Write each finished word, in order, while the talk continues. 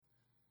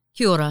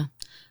Kia ora,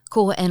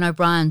 ko Anne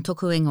O'Brien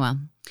toku ingoa,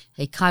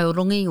 he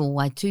kaiorongi o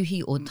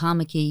Waituhi o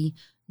Tāmaki,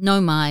 no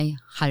mai,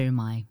 haere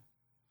mai.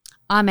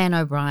 I'm Anne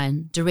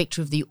O'Brien,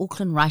 Director of the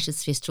Auckland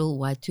Writers' Festival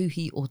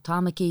Waituhi o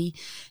Tāmaki,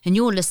 and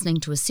you're listening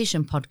to a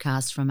session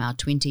podcast from our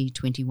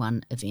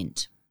 2021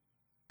 event.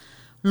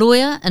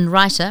 Lawyer and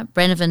writer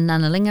Brannavan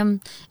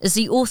Nanalingam is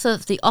the author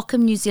of the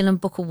Ockham New Zealand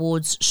Book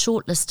Awards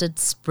shortlisted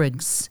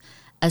Sprigs,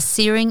 a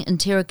searing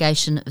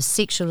interrogation of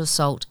sexual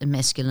assault and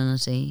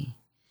masculinity.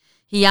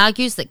 He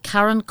argues that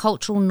current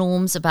cultural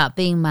norms about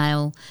being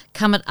male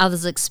come at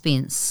others'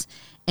 expense,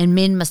 and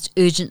men must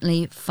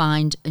urgently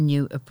find a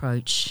new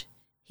approach.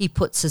 He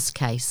puts his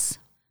case.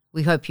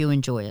 We hope you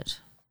enjoy it.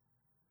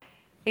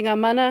 I ngā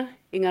mana,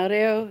 I ngā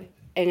reo,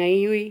 e ngā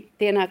iwi,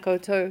 tēnā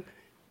koutou,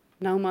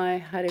 nau mai,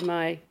 haere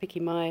mai,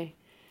 piki mai.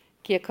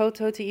 Kia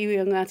koutou te iwi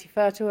o Ngāti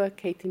Whātua,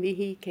 kei te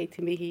mihi, kei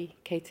te mihi,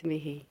 kei te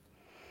mihi.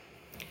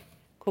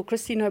 Ko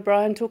Christine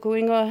O'Brien tōku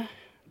ingoa,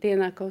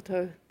 tēnā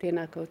koutou,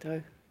 tēnā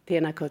koutou,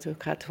 tēnā koutou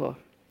katoa.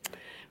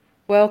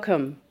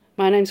 Welcome.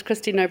 My name's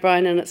Christine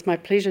O'Brien and it's my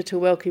pleasure to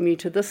welcome you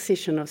to this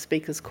session of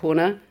Speaker's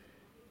Corner,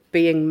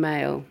 Being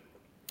Male.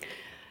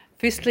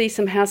 Firstly,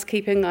 some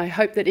housekeeping. I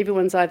hope that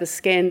everyone's either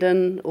scanned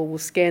in or will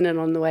scan in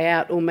on the way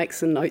out or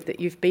makes a note that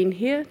you've been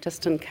here,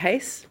 just in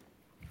case.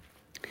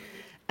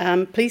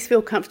 Please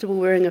feel comfortable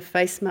wearing a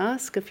face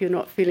mask if you're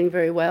not feeling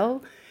very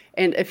well.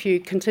 And if you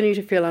continue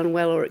to feel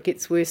unwell or it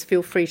gets worse,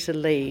 feel free to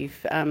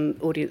leave.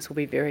 Audience will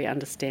be very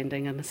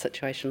understanding in a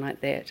situation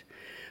like that.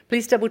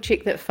 Please double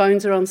check that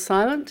phones are on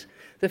silent.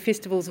 The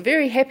festival's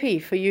very happy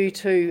for you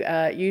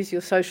to use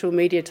your social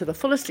media to the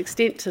fullest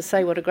extent to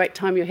say what a great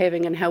time you're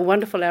having and how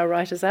wonderful our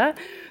writers are,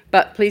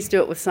 but please do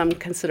it with some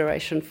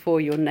consideration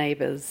for your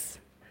neighbours.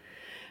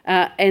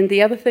 And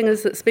the other thing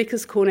is that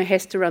Speaker's Corner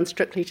has to run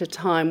strictly to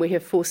time. We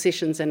have 4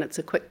 sessions and it's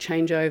a quick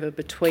changeover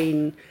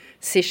between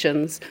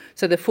sessions.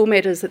 So the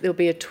format is that there'll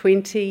be a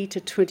 20 to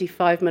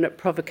 25 minute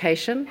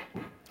provocation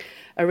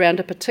around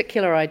a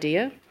particular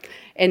idea,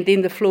 and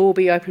then the floor will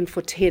be open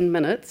for 10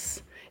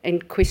 minutes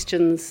and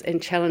questions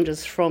and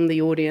challenges from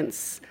the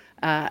audience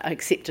are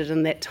accepted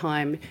in that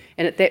time.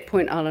 And at that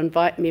point I'll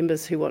invite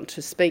members who want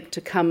to speak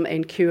to come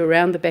and queue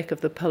around the back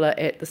of the pillar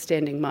at the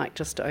standing mic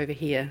just over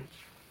here.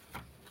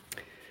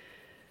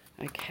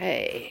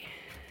 Okay,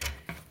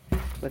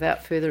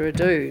 without further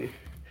ado,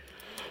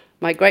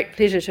 my great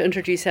pleasure to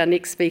introduce our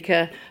next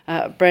speaker,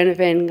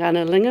 Brannavan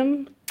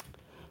Nanalingam.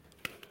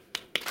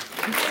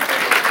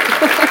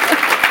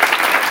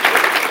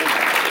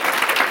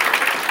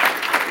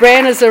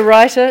 Bran is a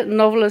writer,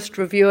 novelist,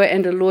 reviewer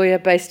and a lawyer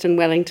based in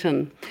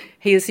Wellington.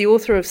 He is the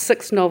author of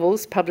 6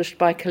 novels published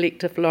by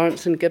collective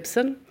Lawrence and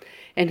Gibson,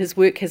 and his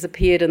work has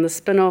appeared in the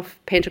Spin-Off,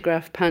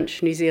 Pantograph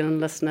Punch, New Zealand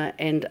Listener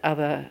and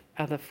other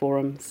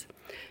forums.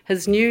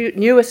 His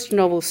newest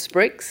novel,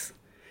 Sprigs,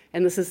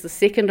 and this is the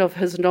second of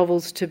his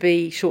novels to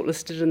be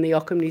shortlisted in the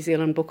Ockham New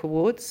Zealand Book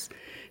Awards,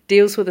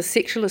 deals with a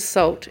sexual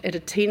assault at a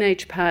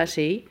teenage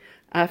party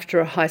after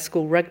a high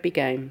school rugby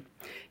game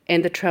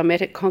and the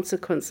traumatic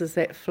consequences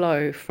that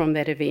flow from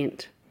that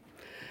event.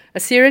 A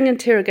searing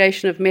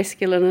interrogation of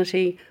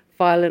masculinity,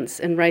 violence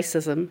and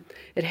racism,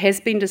 it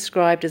has been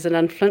described as an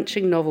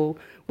unflinching novel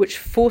which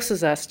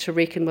forces us to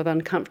reckon with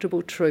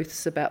uncomfortable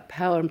truths about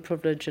power and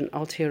privilege in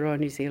Aotearoa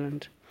New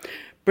Zealand.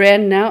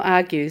 Bran now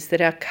argues that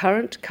our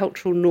current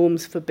cultural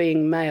norms for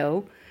being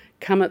male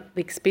come at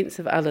the expense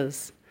of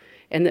others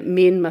and that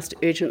men must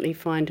urgently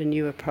find a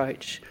new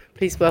approach.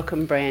 Please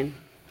welcome Bran.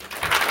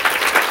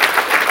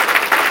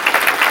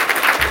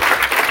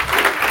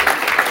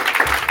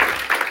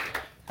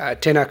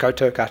 Tēnā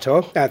koutou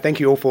katoa.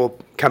 Thank you all for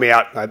coming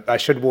out. I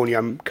should warn you,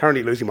 I'm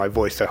currently losing my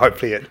voice, so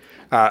hopefully it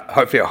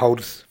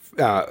holds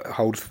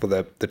for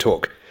the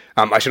talk.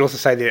 I should also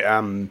say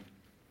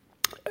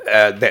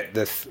that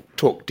this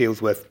talk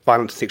deals with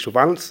violence, sexual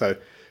violence, so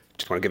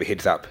just want to give a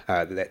heads up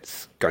that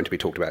that's going to be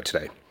talked about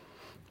today.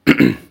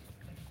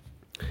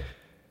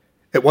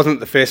 It wasn't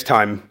the first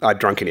time I'd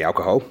drunk any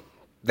alcohol.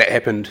 That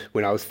happened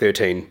when I was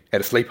 13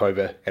 at a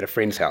sleepover at a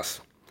friend's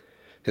house.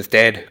 His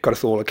dad got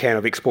us all a can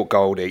of Export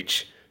Gold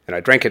each, and I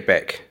drank it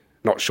back,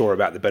 not sure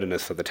about the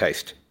bitterness of the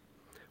taste.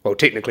 Well,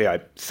 technically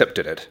I sipped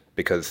at it,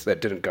 because that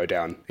didn't go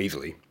down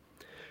easily.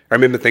 I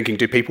remember thinking,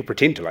 do people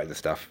pretend to like this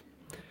stuff?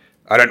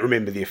 I don't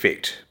remember the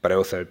effect, but I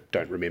also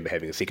don't remember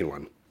having a second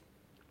one.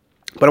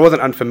 But I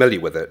wasn't unfamiliar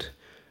with it.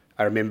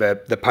 I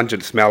remember the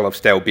pungent smell of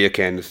stale beer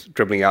cans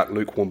dribbling out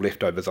lukewarm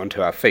leftovers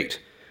onto our feet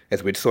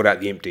as we'd sort out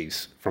the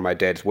empties from my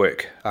dad's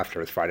work after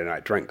his Friday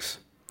night drinks.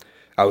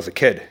 I was a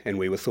kid and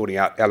we were sorting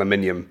out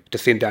aluminium to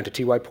send down to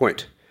Tiwai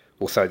Point,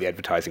 or so the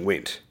advertising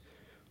went,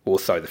 or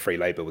so the free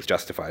labour was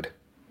justified.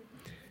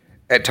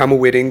 At Tamil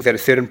weddings at a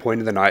certain point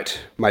in the night,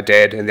 my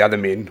dad and the other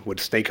men would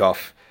sneak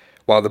off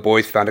while the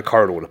boys found a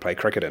corridor to play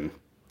cricket in.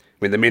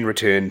 When the men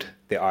returned,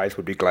 their eyes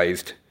would be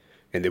glazed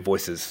and their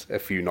voices a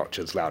few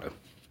notches louder.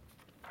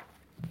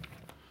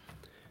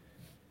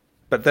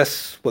 But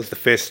this was the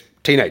first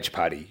teenage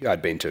party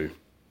I'd been to.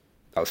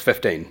 I was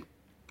 15.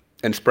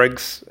 In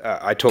Sprigs,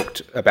 I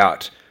talked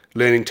about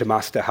learning to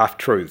master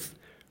half-truth,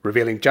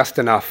 revealing just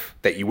enough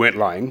that you weren't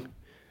lying,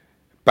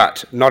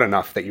 but not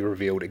enough that you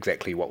revealed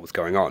exactly what was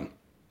going on.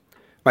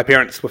 My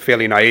parents were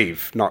fairly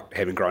naive, not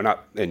having grown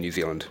up in New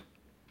Zealand.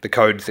 The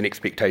codes and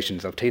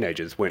expectations of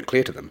teenagers weren't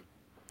clear to them.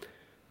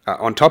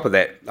 On top of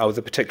that, I was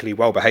a particularly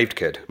well-behaved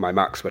kid. My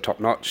marks were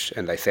top-notch,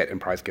 and they sat in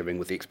prize-giving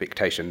with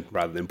expectation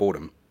rather than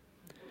boredom.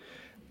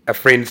 A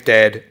friend's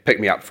dad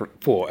picked me up for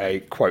a,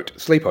 quote,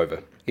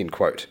 sleepover, end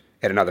quote,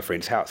 at another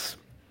friend's house.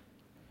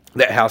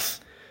 That house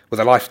was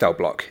a lifestyle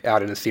block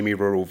out in a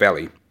semi-rural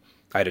valley.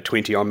 I had a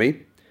 20 on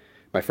me.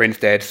 My friend's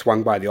dad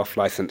swung by the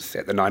off-licence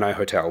at the Nainai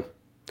Hotel,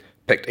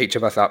 picked each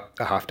of us up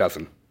a half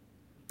dozen.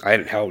 I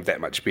hadn't held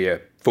that much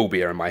beer, full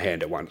beer, in my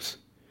hand at once.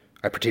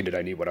 I pretended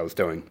I knew what I was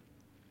doing.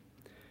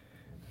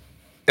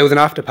 It was an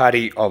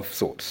after-party of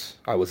sorts.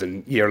 I was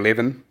in Year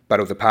 11, but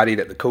it was a party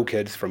that the cool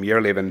kids from Year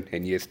 11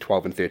 and Years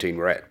 12 and 13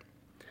 were at.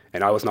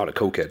 And I was not a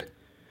cool kid.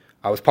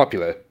 I was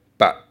popular,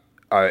 but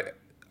I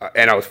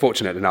was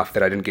fortunate enough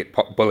that I didn't get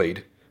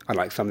bullied,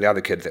 unlike some of the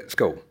other kids at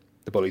school.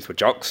 The bullies were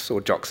jocks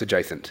or jocks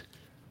adjacent,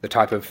 the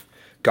type of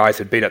guys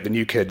who'd beat up the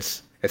new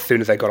kids as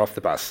soon as they got off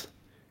the bus,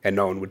 and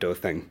no one would do a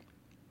thing.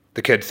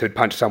 The kids who'd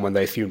punch someone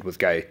they assumed was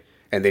gay,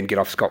 and then get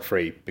off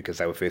scot-free because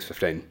they were first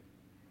 15.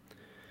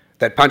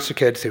 They'd punch the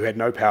kids who had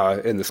no power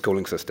in the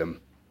schooling system,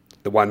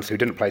 the ones who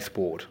didn't play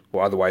sport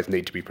or otherwise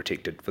need to be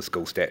protected for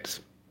school stats.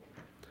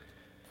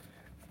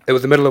 It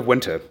was the middle of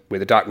winter, where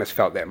the darkness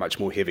felt that much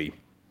more heavy.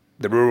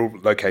 The rural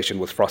location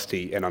was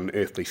frosty and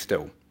unearthly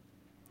still.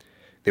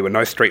 There were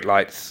no street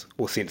lights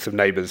or sense of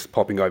neighbours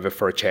popping over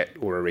for a chat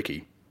or a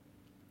recce.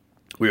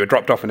 We were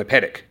dropped off in a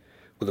paddock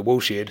with a wool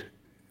shed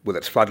with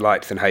its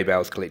floodlights and hay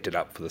bales collected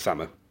up for the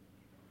summer.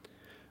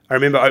 I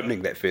remember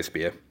opening that first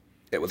beer.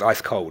 It was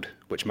ice cold,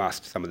 which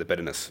masked some of the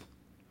bitterness.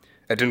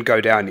 It didn't go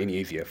down any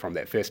easier from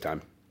that first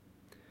time.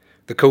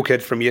 The cool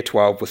kids from Year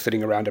 12 were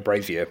sitting around a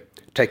brazier,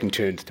 taking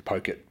turns to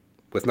poke it,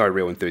 with no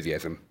real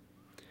enthusiasm.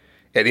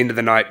 At the end of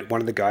the night, one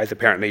of the guys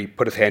apparently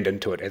put his hand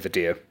into it as a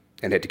dare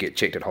and had to get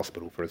checked at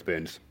hospital for his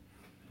burns.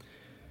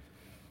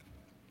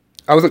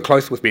 I wasn't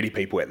close with many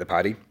people at the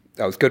party.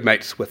 I was good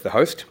mates with the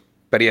host,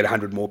 but he had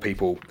 100 more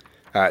people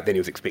than he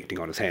was expecting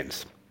on his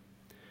hands.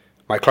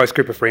 My close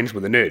group of friends were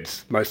the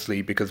nerds,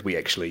 mostly because we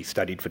actually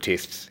studied for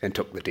tests and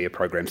took the DARE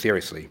program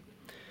seriously.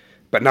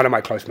 But none of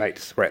my close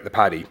mates were at the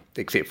party,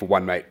 except for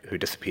one mate who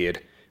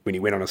disappeared when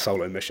he went on a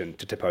solo mission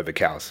to tip over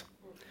cows.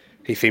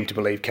 He seemed to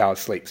believe cows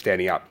sleep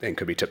standing up and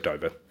could be tipped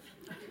over.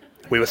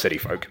 We were city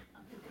folk.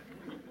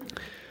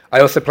 I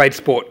also played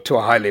sport to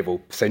a high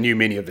level, so knew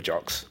many of the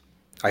jocks.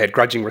 I had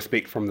grudging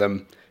respect from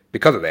them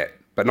because of that,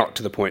 but not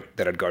to the point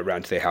that I'd go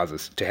round to their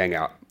houses to hang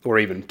out, or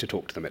even to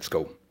talk to them at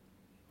school.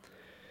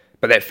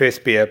 But that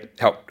first beer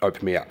helped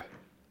open me up.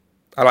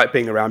 I like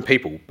being around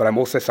people, but I'm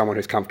also someone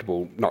who's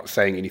comfortable not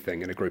saying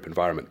anything in a group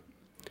environment.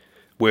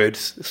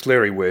 Words,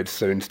 slurry words,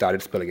 soon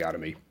started spilling out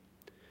of me.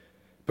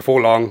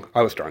 Before long,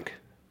 I was drunk,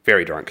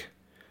 very drunk.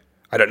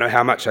 I don't know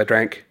how much I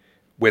drank,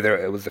 whether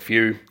it was a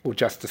few or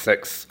just a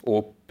 6,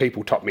 or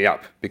people topped me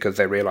up because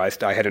they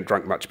realised I hadn't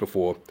drunk much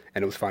before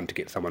and it was fun to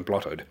get someone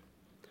blottoed.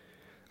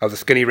 I was a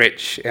skinny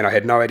wretch and I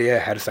had no idea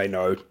how to say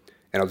no,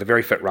 and I was a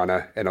very fit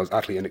runner and I was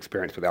utterly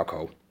inexperienced with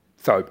alcohol.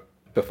 So,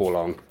 before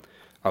long,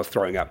 I was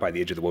throwing up by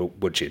the edge of the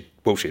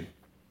woolshed.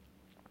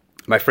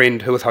 My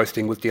friend who was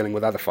hosting was dealing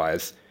with other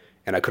fires,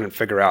 and I couldn't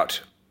figure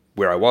out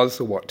where I was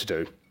or what to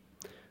do.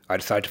 I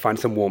decided to find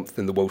some warmth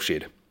in the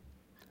woolshed.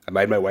 I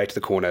made my way to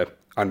the corner,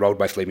 unrolled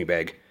my sleeping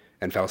bag,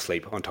 and fell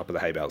asleep on top of the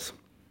hay bales.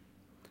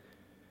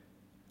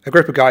 A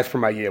group of guys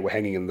from my year were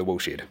hanging in the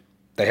woolshed.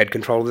 They had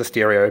control of the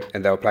stereo,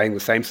 and they were playing the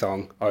same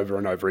song over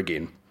and over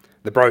again,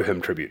 the Bro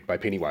Hymn tribute by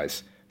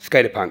Pennywise,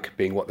 skater punk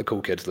being what the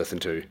cool kids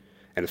listened to,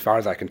 and as far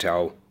as I can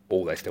tell,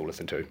 all they still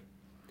listen to.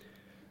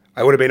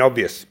 I would have been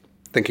obvious,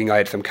 thinking I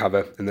had some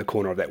cover in the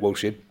corner of that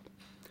woolshed.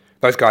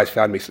 Those guys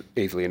found me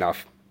easily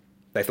enough.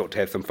 They thought to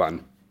have some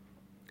fun.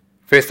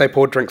 First they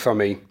poured drinks on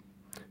me.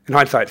 In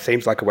hindsight, it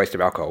seems like a waste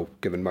of alcohol,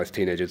 given most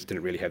teenagers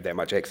didn't really have that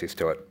much access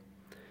to it.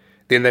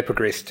 Then they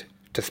progressed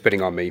to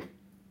spitting on me.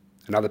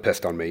 Another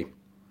pissed on me.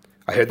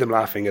 I heard them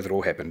laughing as it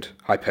all happened,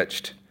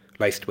 high-pitched,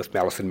 laced with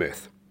malice and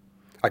mirth.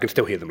 I can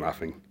still hear them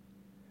laughing.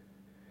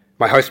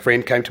 My host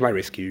friend came to my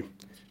rescue,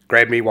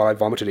 grabbed me while I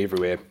vomited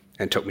everywhere,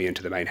 and took me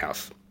into the main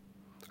house.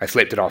 I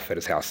slept it off at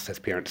his house, his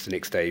parents the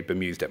next day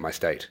bemused at my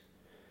state.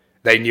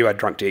 They knew I'd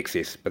drunk to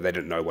excess, but they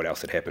didn't know what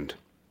else had happened.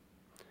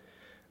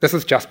 This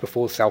was just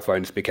before cell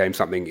phones became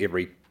something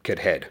every kid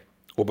had,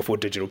 or before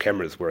digital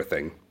cameras were a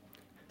thing.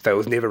 So it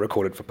was never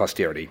recorded for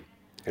posterity,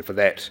 and for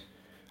that,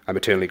 I'm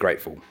eternally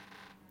grateful.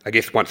 I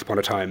guess once upon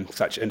a time,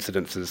 such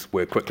incidences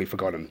were quickly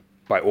forgotten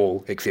by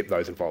all except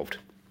those involved.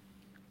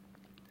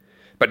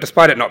 But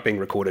despite it not being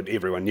recorded,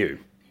 everyone knew,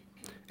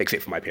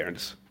 except for my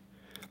parents.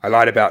 I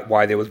lied about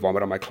why there was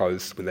vomit on my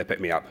clothes when they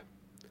picked me up.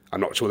 I'm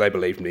not sure they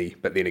believed me,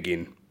 but then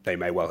again, they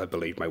may well have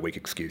believed my weak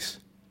excuse.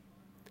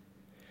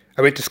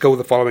 I went to school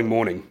the following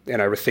morning, and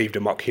I received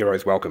a mock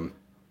hero's welcome.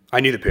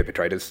 I knew the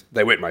perpetrators.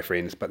 They weren't my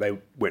friends, but they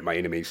weren't my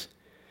enemies.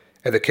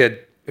 As a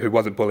kid who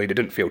wasn't bullied, I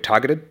didn't feel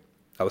targeted.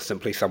 I was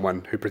simply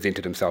someone who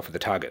presented himself as a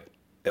target.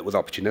 It was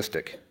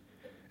opportunistic.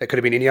 It could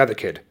have been any other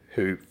kid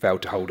who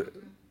failed to hold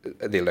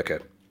their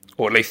liquor,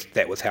 or at least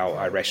that was how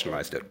I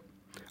rationalised it.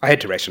 I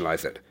had to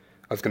rationalise it.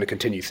 I was going to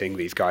continue seeing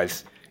these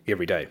guys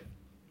every day.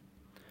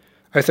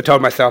 I also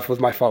told myself it was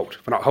my fault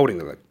for not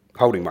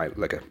holding my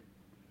liquor.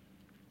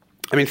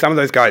 I mean, some of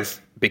those guys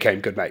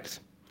became good mates.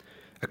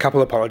 A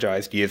couple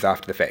apologised years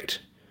after the fact.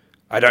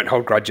 I don't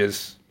hold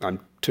grudges, I'm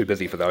too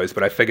busy for those,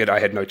 but I figured I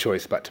had no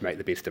choice but to make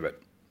the best of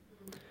it.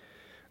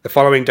 The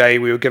following day,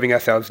 we were giving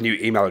ourselves new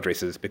email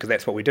addresses because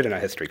that's what we did in our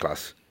history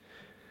class.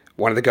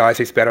 One of the guys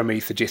who spat on me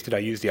suggested I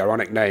use the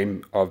ironic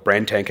name of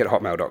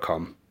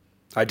brandtank@hotmail.com.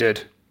 I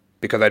did,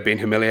 because I'd been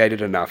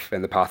humiliated enough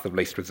and the path of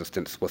least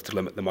resistance was to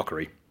limit the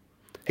mockery.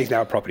 He's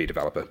now a property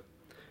developer.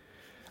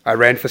 I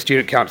ran for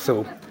student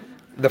council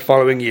the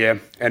following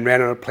year and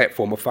ran on a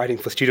platform of fighting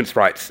for students'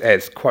 rights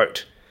as,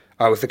 quote,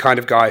 I was the kind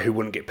of guy who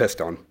wouldn't get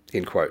pissed on,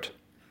 end quote.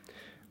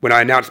 When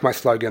I announced my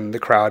slogan, the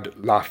crowd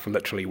laughed for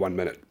literally 1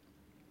 minute.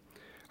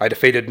 I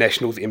defeated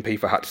Nationals MP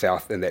for Hutt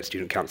South in that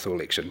student council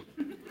election.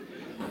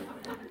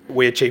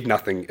 We achieved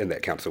nothing in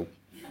that council.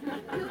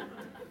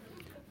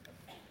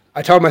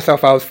 I told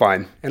myself I was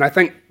fine, and I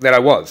think that I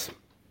was,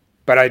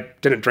 but I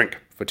didn't drink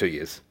for 2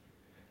 years.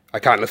 I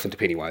can't listen to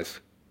Pennywise.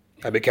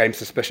 I became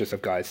suspicious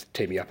of guys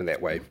teaming up in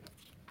that way.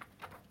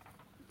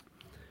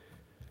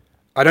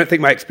 I don't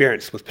think my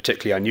experience was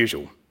particularly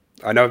unusual.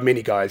 I know of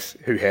many guys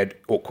who had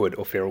awkward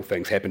or feral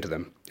things happen to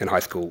them in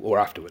high school or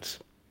afterwards.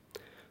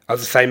 I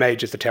was the same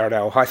age as the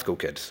Taradale high school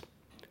kids.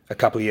 A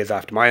couple of years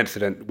after my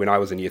incident, when I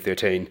was in Year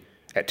 13,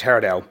 at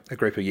Taradale, a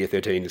group of Year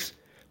 13s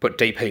put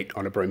deep heat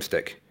on a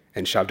broomstick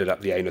and shoved it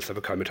up the anus of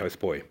a comatose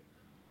boy.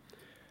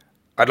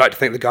 I'd like to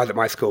think the guys at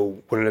my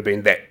school wouldn't have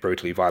been that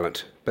brutally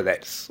violent, but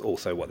that's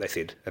also what they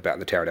said about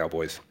the Taradale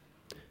boys.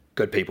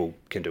 Good people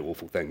can do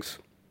awful things.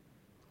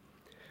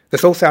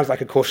 This all sounds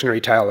like a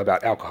cautionary tale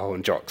about alcohol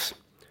and jocks,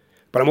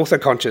 but I'm also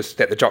conscious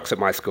that the jocks at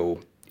my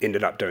school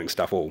ended up doing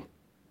stuff all.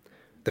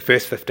 The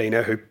first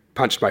 15er who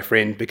punched my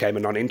friend became a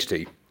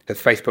non-entity. His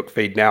Facebook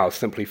feed now is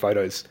simply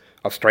photos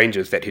of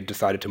strangers that he'd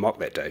decided to mock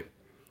that day.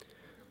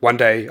 One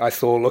day, I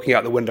saw, looking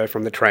out the window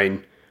from the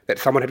train, that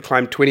someone had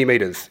climbed 20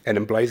 metres and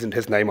emblazoned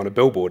his name on a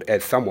billboard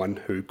as someone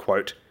who,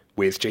 quote,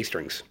 wears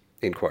G-strings,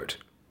 end quote.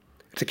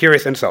 It's a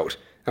curious insult.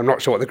 I'm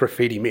not sure what the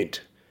graffiti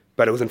meant,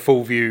 but it was in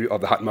full view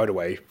of the Hutt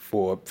motorway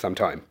for some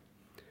time.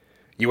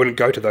 You wouldn't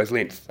go to those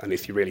lengths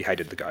unless you really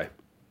hated the guy.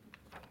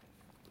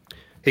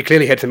 He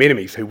clearly had some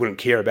enemies who wouldn't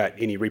care about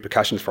any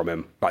repercussions from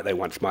him like they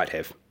once might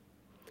have.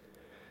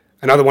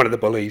 Another one of the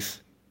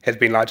bullies has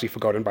been largely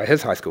forgotten by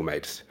his high school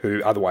mates,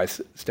 who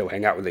otherwise still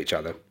hang out with each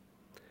other.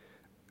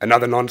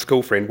 Another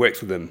non-school friend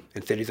works with him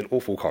and said he's an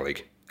awful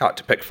colleague, out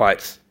to pick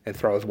fights and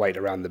throw his weight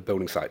around the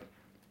building site.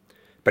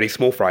 But he's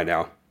small fry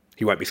now.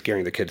 He won't be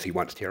scaring the kids he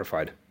once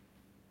terrified.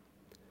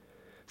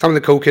 Some of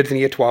the cool kids in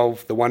Year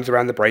 12, the ones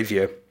around the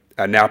brazier,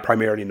 are now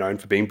primarily known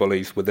for being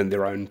bullies within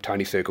their own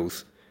tiny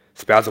circles,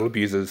 spousal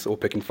abusers or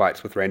picking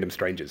fights with random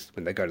strangers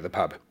when they go to the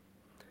pub.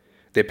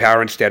 Their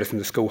power and status in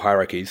the school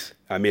hierarchies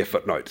are mere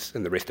footnotes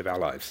in the rest of our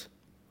lives.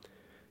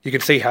 You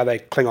can see how they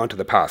cling on to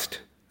the past,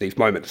 these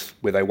moments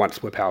where they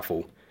once were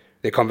powerful,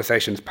 their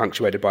conversations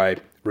punctuated by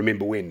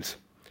remember whens,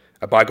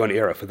 a bygone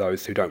era for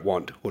those who don't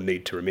want or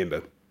need to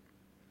remember.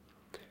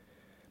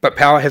 But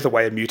power has a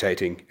way of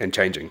mutating and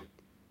changing.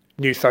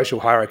 New social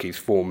hierarchies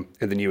form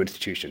in the new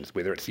institutions,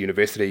 whether it's the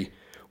university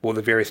or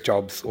the various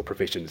jobs or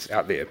professions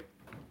out there.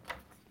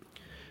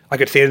 I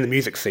could see it in the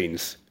music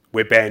scenes,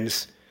 where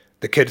bands,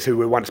 the kids who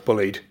were once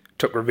bullied,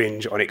 took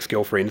revenge on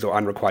ex-girlfriends or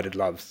unrequited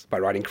loves by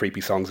writing creepy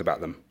songs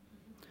about them.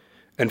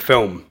 In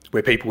film,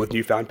 where people with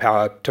newfound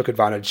power took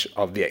advantage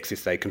of the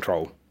access they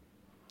control.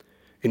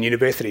 In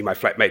university, my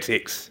flatmate's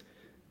ex,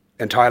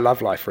 entire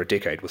love life for a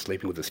decade was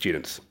sleeping with the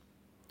students.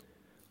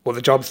 Or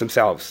the jobs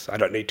themselves. I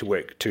don't need to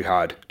work too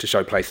hard to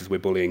show places where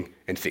bullying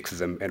and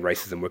sexism and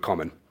racism were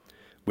common,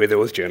 where there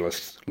was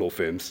journalists, law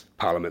firms,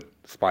 parliament,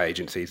 spy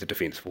agencies, a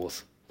defence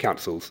force,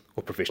 councils,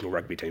 or professional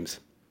rugby teams.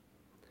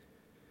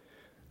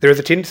 There is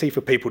a tendency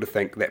for people to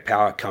think that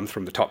power comes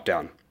from the top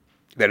down,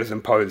 that is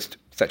imposed,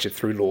 such as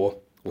through law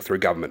or through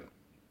government.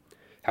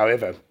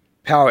 However,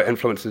 power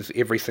influences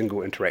every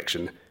single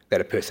interaction that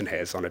a person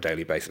has on a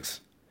daily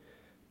basis.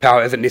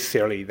 Power isn't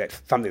necessarily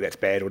something that's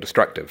bad or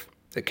destructive.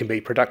 It can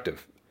be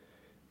productive.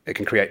 It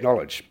can create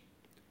knowledge.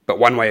 But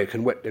one way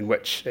in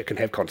which it can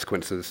have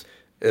consequences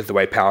is the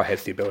way power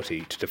has the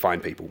ability to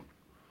define people.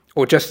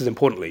 Or just as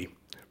importantly,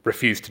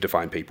 refuse to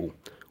define people,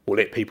 or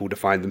let people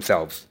define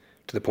themselves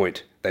to the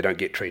point they don't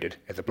get treated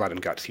as a blood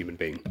and guts human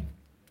being.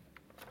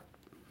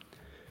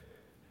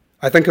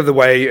 I think of the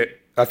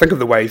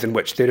ways in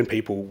which certain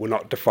people were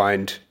not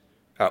defined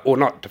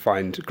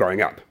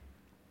growing up.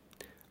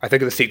 I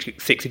think of the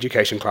sex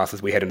education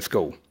classes we had in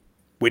school.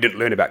 We didn't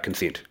learn about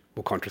consent,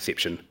 or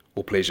contraception,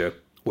 or pleasure,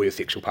 or your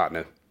sexual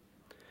partner.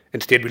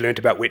 Instead, we learned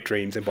about wet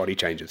dreams and body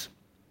changes.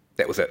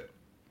 That was it.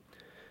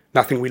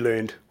 Nothing we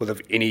learned was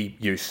of any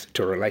use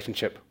to a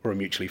relationship or a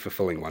mutually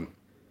fulfilling one.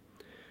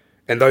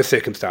 In those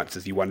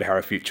circumstances, you wonder how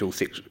a future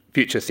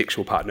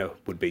sexual partner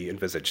would be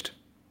envisaged,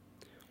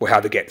 or how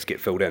the gaps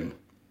get filled in.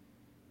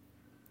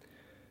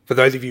 For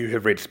those of you who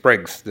have read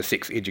Spriggs, the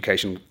sex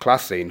education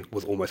class scene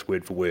was almost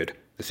word for word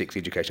the sex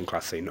education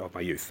class scene of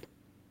my youth.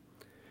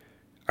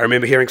 I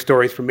remember hearing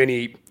stories from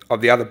many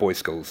of the other boys'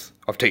 schools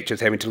of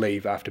teachers having to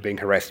leave after being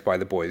harassed by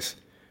the boys,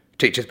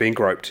 teachers being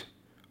groped,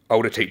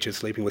 older teachers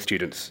sleeping with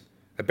students,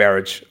 a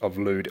barrage of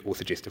lewd or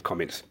suggestive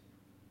comments.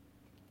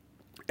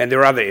 And there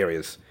are other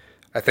areas.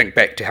 I think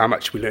back to how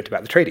much we learnt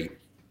about the treaty.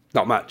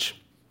 Not much.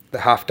 The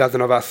half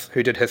dozen of us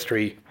who did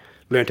history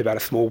learnt about a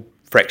small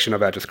fraction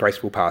of our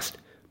disgraceful past,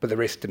 but the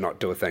rest did not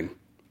do a thing.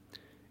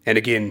 And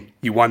again,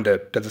 you wonder,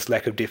 does this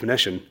lack of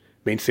definition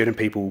mean certain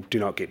people do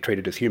not get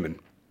treated as human?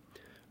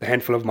 A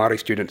handful of Māori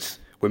students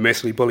were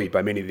mercilessly bullied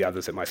by many of the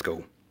others at my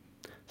school.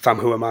 Some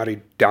who were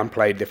Māori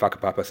downplayed their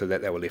whakapapa so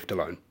that they were left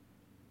alone.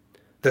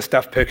 This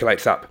stuff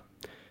percolates up.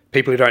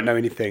 People who don't know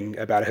anything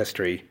about a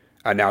history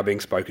are now being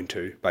spoken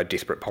to by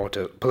desperate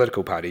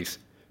political parties,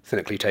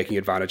 cynically taking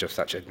advantage of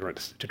such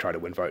ignorance to try to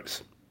win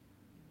votes.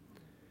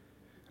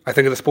 I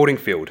think of the sporting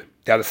field,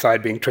 the other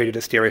side being treated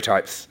as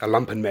stereotypes, a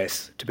lumpen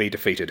mass to be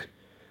defeated,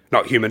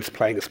 not humans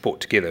playing a sport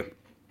together.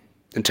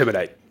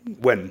 Intimidate,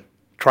 win,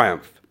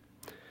 triumph.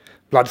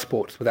 Blood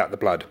sports without the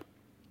blood.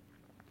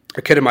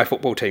 A kid in my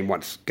football team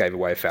once gave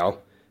away a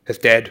foul. His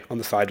dad, on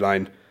the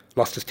sideline,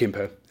 lost his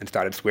temper and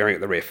started swearing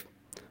at the ref.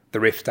 The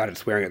ref started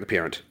swearing at the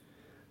parent.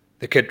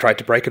 The kid tried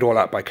to break it all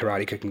up by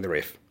karate kicking the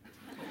ref.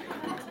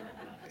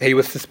 He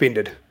was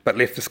suspended, but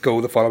left the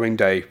school the following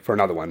day for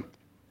another one.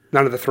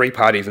 None of the three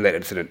parties in that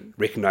incident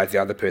recognised the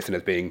other person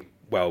as being,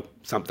 well,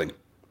 something.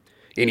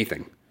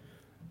 Anything.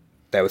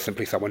 They were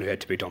simply someone who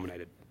had to be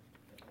dominated.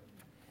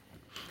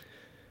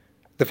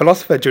 The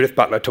philosopher Judith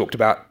Butler talked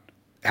about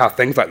how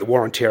things like the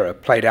War on Terror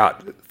played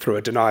out through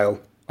a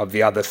denial of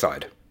the other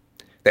side.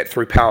 That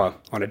through power,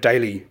 on a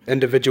daily,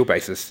 individual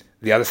basis,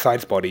 the other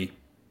side's body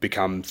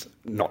becomes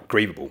not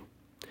grievable.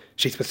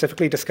 She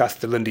specifically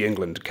discussed the Lindi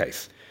England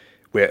case,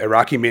 where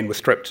Iraqi men were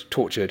stripped,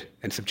 tortured,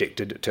 and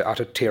subjected to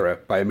utter terror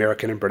by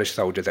American and British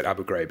soldiers at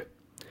Abu Ghraib.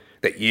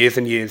 That years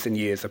and years and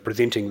years of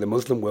presenting the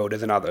Muslim world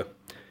as another,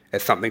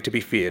 as something to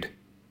be feared,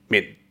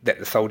 meant that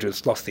the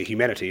soldiers lost their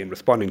humanity in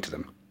responding to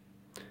them.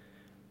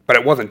 But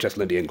it wasn't just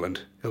Lindi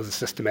England, it was a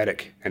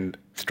systematic and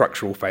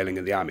structural failing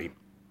in the army.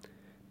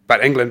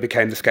 But England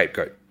became the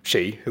scapegoat.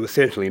 She, who was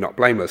certainly not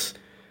blameless,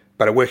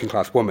 but a working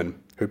class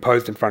woman who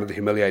posed in front of the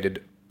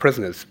humiliated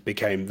prisoners,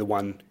 became the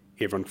one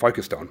everyone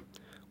focused on,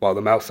 while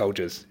the male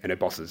soldiers and their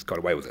bosses got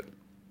away with it.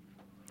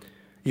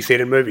 You see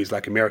it in movies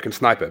like American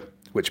Sniper,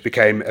 which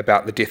became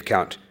about the death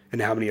count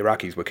and how many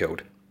Iraqis were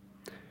killed.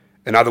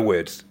 In other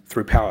words,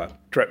 through power,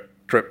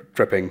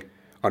 dripping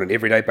on an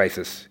everyday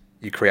basis,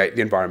 you create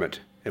the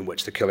environment in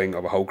which the killing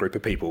of a whole group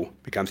of people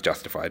becomes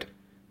justified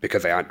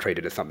because they aren't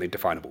treated as something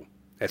definable,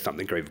 as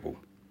something grievable.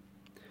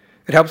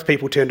 It helps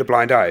people turn a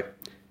blind eye,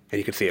 and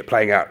you can see it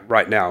playing out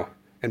right now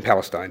in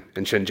Palestine,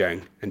 in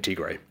Xinjiang, in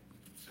Tigray.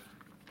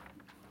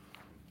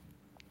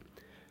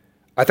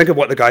 I think of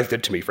what the guys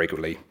did to me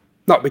frequently,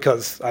 not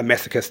because I'm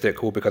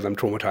masochistic or because I'm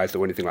traumatised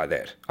or anything like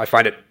that. I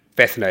find it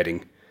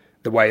fascinating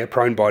the way a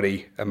prone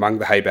body among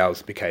the hay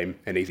bales became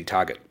an easy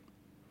target.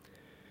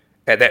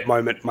 At that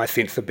moment, my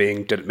sense of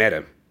being didn't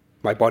matter.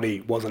 My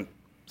body wasn't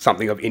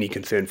something of any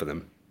concern for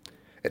them.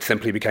 It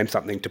simply became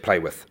something to play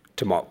with,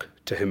 to mock,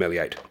 to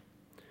humiliate.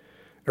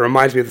 It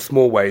reminds me of the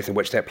small ways in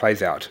which that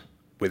plays out,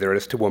 whether it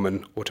is to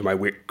women or to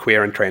my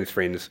queer and trans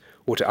friends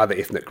or to other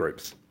ethnic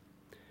groups.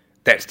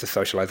 That's the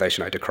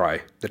socialisation I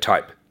decry, the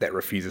type that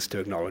refuses to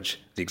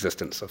acknowledge the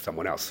existence of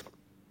someone else.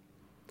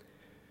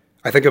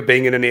 I think of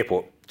being in an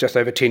airport just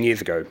over 10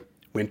 years ago,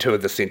 when two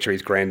of this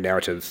century's grand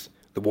narratives,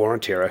 the War on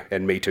Terror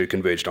and Me Too,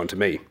 converged onto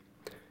me.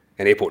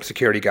 An airport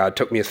security guard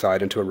took me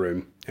aside into a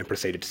room and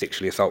proceeded to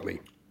sexually assault me.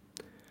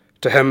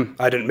 To him,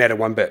 I didn't matter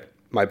one bit.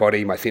 My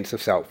body, my sense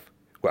of self,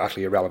 were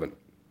utterly irrelevant.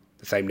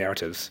 The same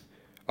narratives,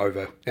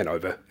 over and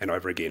over and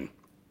over again.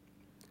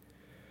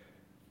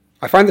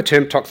 I find the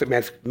term toxic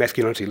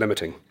masculinity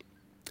limiting.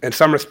 In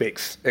some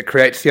respects, it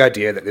creates the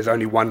idea that there's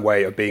only one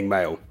way of being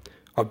male,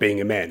 of being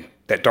a man,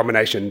 that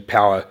domination,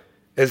 power,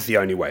 is the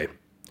only way.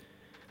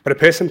 But a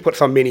person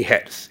puts on many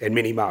hats and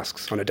many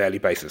masks on a daily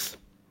basis.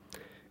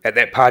 At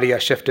that party, I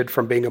shifted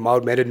from being a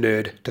mild-mannered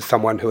nerd to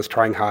someone who was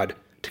trying hard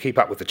to keep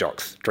up with the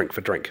jocks, drink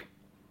for drink.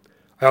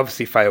 I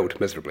obviously failed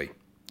miserably.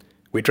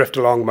 We drift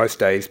along most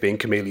days being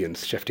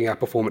chameleons, shifting our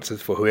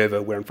performances for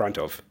whoever we're in front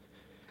of,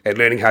 and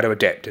learning how to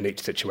adapt in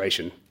each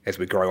situation as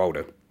we grow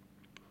older.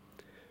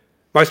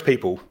 Most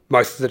people,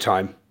 most of the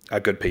time, are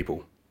good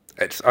people.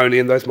 It's only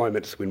in those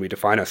moments when we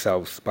define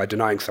ourselves by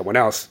denying someone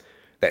else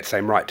that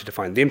same right to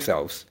define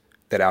themselves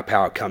that our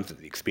power comes at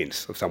the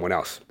expense of someone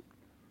else.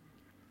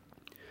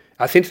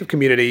 Our sense of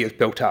community is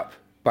built up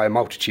by a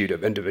multitude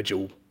of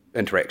individual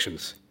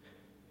interactions.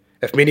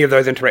 If many of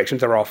those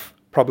interactions are off,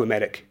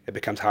 problematic, it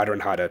becomes harder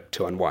and harder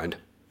to unwind.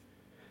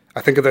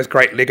 I think of those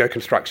great Lego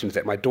constructions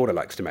that my daughter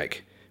likes to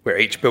make, where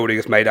each building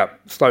is made up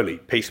slowly,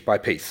 piece by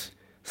piece,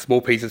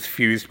 small pieces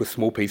fused with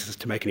small pieces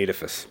to make an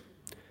edifice.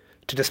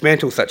 To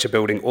dismantle such a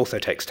building also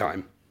takes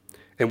time,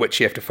 in which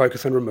you have to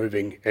focus on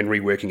removing and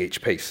reworking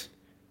each piece.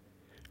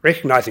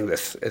 Recognising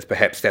this is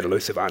perhaps that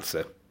elusive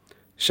answer.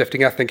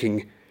 shifting our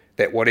thinking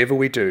that whatever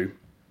we do,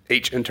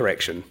 each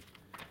interaction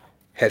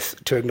has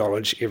to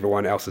acknowledge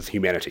everyone else's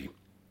humanity,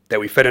 that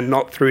we fit in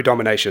not through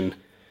domination,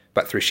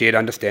 but through shared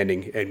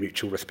understanding and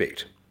mutual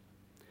respect,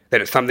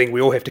 that it's something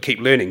we all have to keep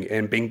learning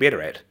and being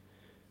better at,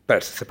 but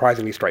it's a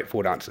surprisingly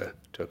straightforward answer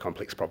to a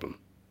complex problem.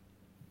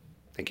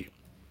 Thank you.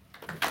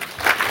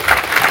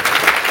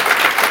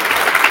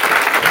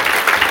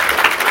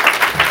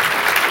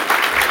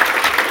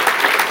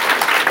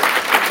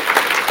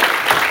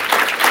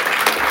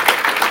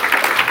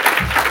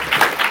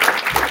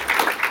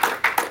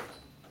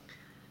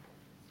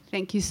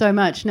 Thank you so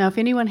much. Now, if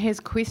anyone has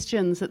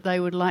questions that they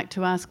would like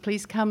to ask,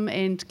 please come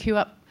and queue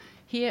up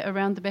here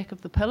around the back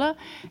of the pillar.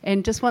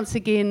 And just once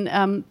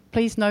again,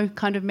 please no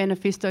kind of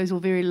manifestos or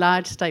very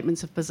large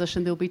statements of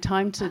position. There'll be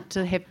time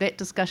to have that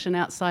discussion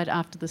outside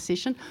after the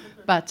session,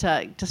 but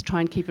just try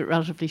and keep it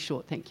relatively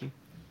short. Thank you.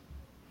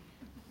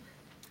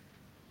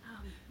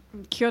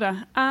 Kia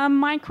ora.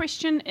 My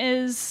question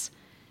is,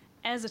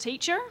 as a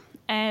teacher,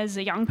 as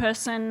a young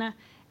person,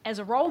 as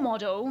a role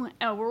model,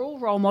 we're all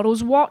role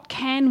models, what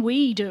can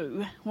we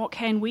do? What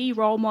can we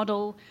role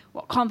model?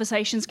 What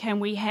conversations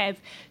can we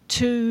have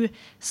to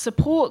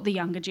support the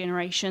younger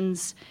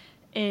generations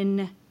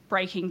in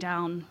breaking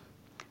down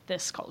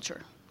this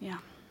culture? Yeah.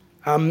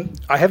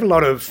 I have a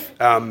lot of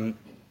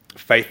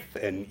faith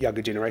in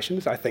younger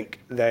generations. I think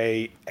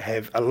they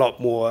have a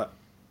lot more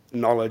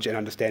knowledge and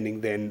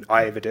understanding than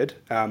I ever did,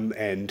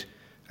 and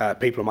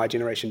people of my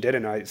generation did,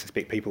 and I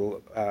suspect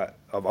people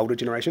of older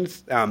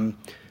generations.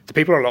 So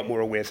people are a lot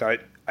more aware. So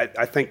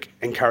I think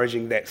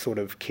encouraging that sort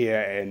of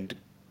care and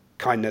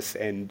kindness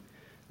and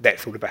that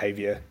sort of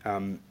behaviour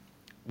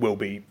will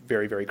be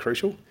very, very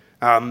crucial.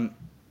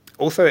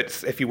 Also,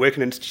 it's if you work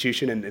in an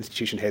institution and the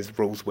institution has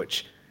rules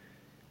which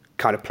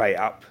kind of play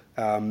up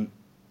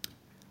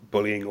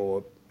bullying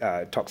or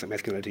toxic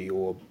masculinity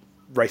or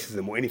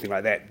racism or anything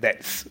like that,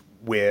 that's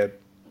where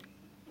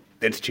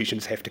the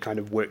institutions have to kind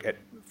of work at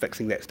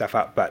fixing that stuff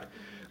up. But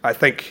I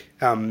think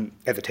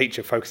as a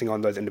teacher, focusing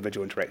on those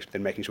individual interactions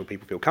and making sure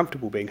people feel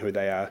comfortable being who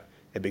they are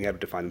and being able to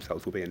define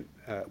themselves will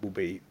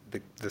be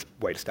the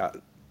way to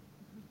start.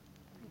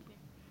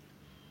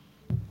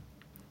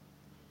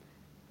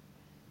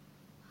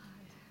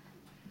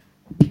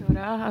 Kia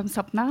ora, I'm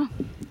Sapna.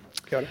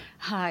 Kia ora.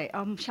 Hi,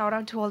 shout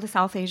out to all the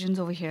South Asians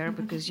over here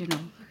because, you know,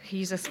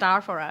 he's a star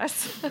for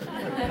us.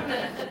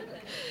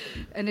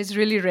 And it's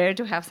really rare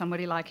to have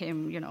somebody like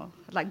him, you know,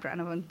 like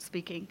Branavan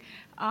speaking.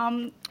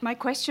 My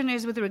question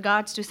is with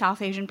regards to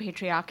South Asian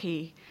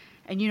patriarchy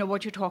and, you know,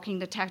 what you're talking,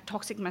 the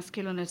toxic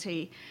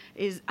masculinity,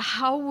 is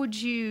how would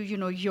you, you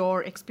know,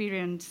 your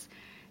experience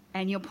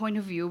and your point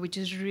of view, which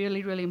is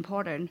really, really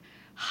important,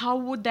 how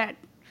would that,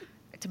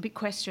 it's a big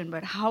question,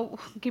 but how,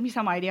 give me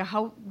some idea,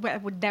 how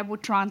that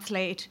would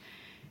translate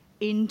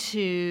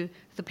into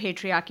the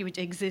patriarchy which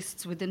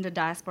exists within the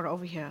diaspora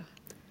over here?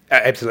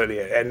 Absolutely,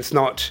 and it's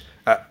not,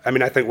 I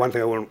mean, I think one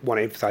thing I want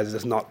to emphasise is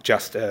it's not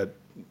just a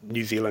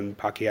New Zealand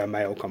Pākehā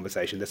male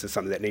conversation. This is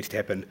something that needs to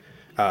happen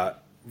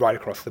right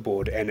across the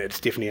board, and it's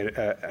definitely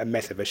a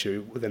massive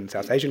issue within the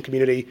South Asian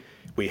community.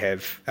 We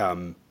have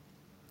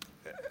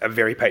a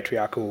very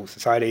patriarchal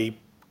society,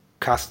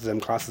 casteism,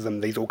 classism,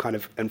 these all kind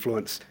of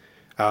influence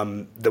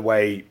the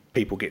way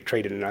people get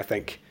treated, and I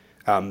think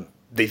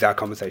these are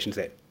conversations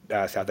that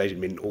South Asian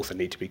men also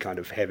need to be kind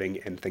of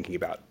having and thinking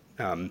about.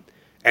 And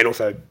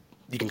also,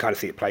 you can kind of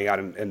see it playing out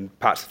in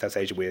parts of South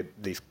Asia where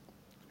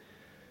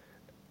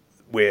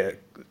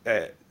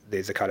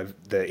there's a kind of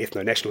the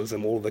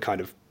ethno-nationalism, all the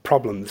kind of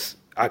problems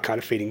are kind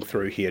of feeding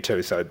through here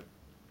too. So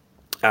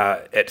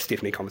it's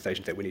definitely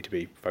conversations that we need to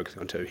be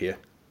focusing on too here.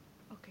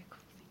 Okay, cool,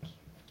 thank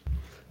you.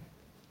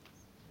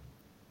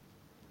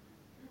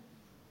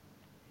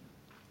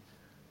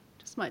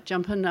 Just might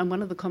jump in.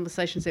 One of the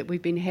conversations that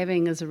we've been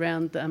having is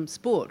around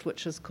sport,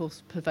 which is, of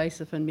course,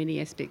 pervasive in many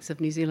aspects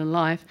of New Zealand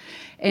life.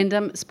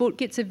 And sport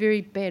gets a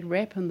very bad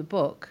rap in the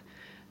book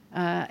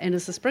and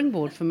is a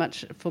springboard for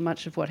much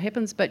of what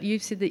happens. But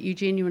you've said that you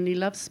genuinely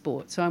love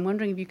sport. So I'm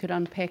wondering if you could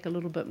unpack a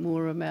little bit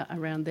more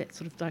around that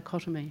sort of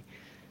dichotomy.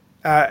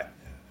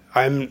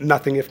 I'm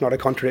nothing if not a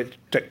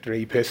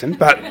contradictory person,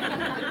 but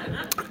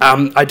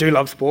I do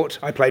love sport.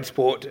 I played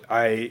sport.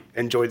 I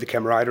enjoyed the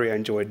camaraderie. I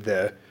enjoyed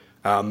the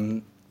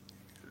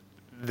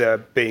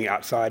being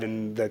outside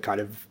and the kind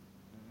of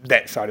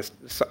that side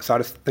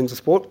of things of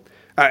sport.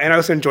 And I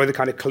also enjoy the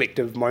kind of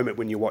collective moment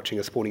when you're watching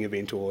a sporting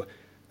event or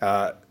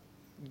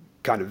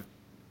kind of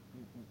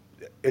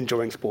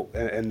enjoying sport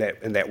in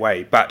that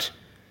way. But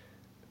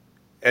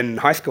in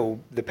high school,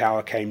 the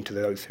power came to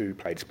those who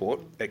played sport.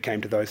 It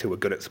came to those who were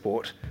good at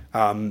sport.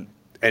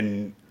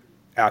 In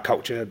our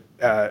culture,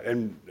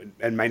 in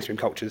mainstream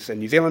cultures in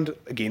New Zealand,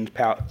 again,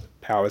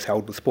 power is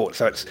held with sport.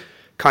 So it's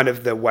kind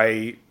of the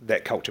way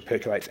that culture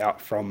percolates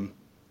out from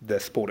the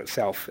sport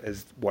itself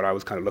is what I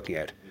was kind of looking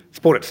at.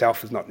 Sport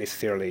itself is not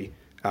necessarily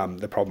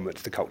the problem,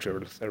 it's the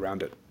culture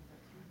around it.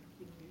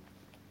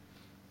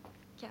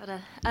 Kia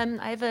ora.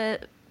 I have a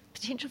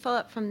potential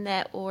follow-up from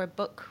that or a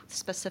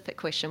book-specific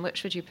question.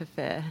 Which would you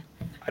prefer?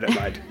 I don't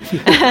mind.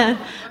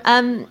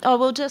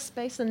 Well, just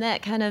based on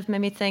that, kind of made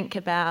me think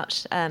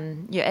about,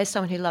 as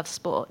someone who loves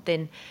sport,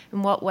 then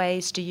in what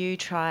ways do you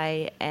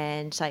try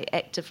and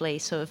actively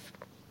sort of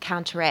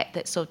counteract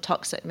that sort of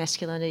toxic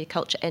masculinity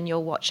culture in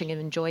your watching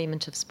and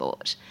enjoyment of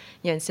sport?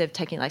 Instead of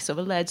taking sort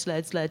of a lads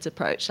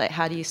approach,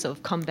 how do you sort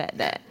of combat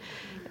that?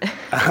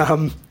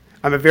 I'm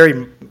a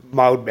very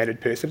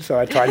mild-mannered person, so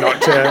I try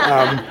not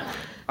to.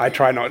 I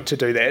try not to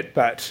do that,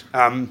 but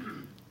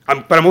I'm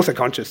also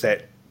conscious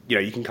that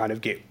you can kind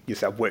of get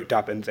yourself worked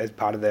up and as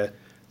part of the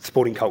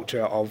sporting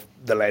culture of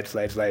the lads,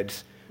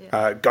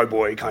 go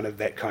boy, kind of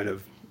that kind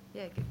of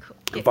get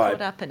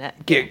caught up in it.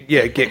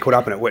 Get caught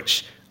up in it,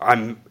 which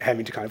I'm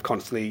having to kind of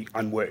constantly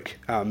unwork.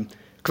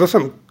 Because also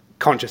I'm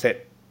conscious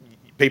that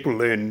people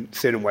learn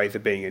certain ways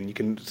of being, and you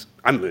can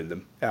unlearn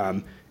them,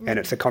 and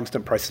it's a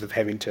constant process of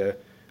having to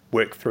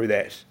work through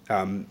that,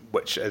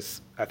 which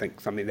is, I think,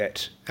 something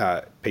that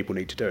people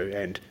need to do,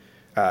 and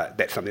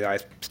that's something that I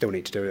still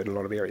need to do in a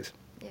lot of areas.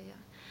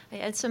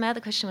 And so my other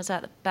question was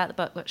about the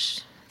book,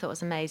 which I thought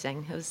was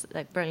amazing. It was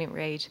a brilliant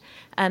read.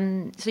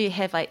 So you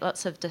have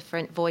lots of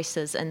different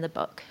voices in the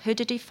book. Who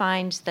did you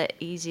find the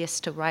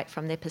easiest to write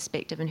from their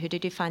perspective, and who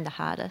did you find the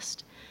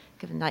hardest?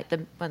 Given one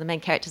of the main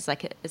characters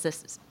is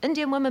this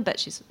Indian woman, but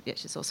she's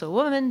also a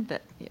woman.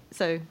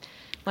 So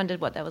wondered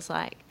what that was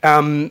like.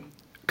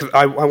 Because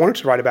I wanted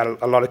to write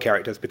about a lot of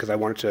characters because I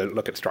wanted to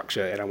look at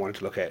structure, and I wanted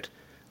to look at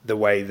the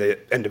way the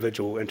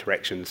individual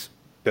interactions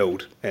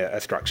build a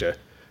structure.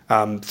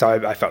 So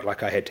I felt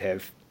like I had to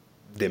have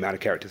the amount of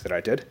characters that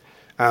I did.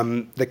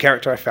 The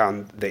character I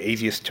found the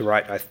easiest to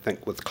write, I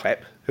think, was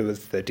Clapp, who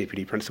was the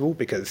deputy principal,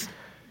 because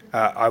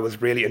I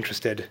was really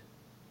interested,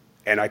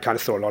 and I kind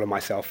of saw a lot of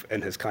myself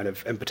in his kind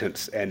of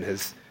impotence and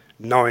his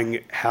knowing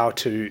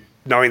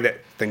that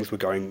things were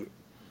going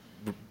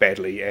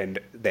badly and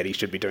that he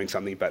should be doing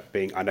something, but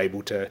being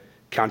unable to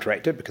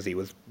counteract it because he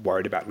was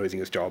worried about losing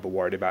his job or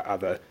worried about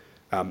other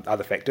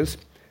factors.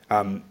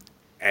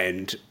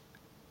 And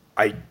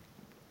I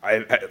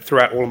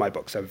throughout all of my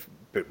books, I've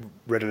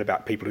written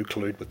about people who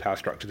collude with power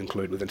structures and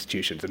collude with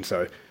institutions, and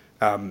so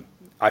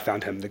I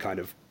found him the kind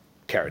of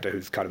character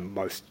who's kind of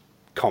most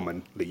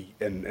commonly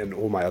in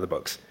all my other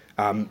books.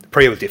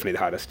 Priya was definitely the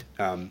hardest,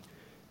 and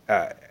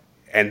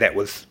that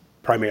was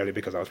primarily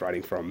because I was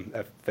writing from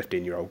a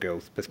 15-year-old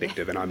girl's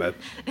perspective, and I'm a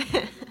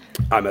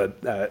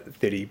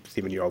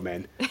 37-year-old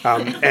man,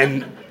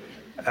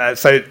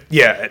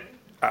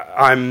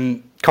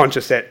 I'm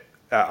conscious that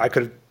I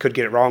could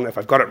get it wrong. If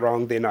I've got it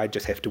wrong, then I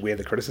just have to wear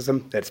the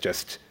criticism. That's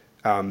just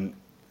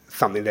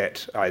something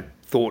that I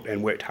thought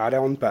and worked hard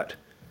on, but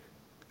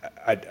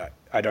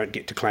I don't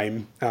get to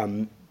claim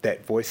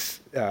that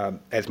voice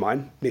as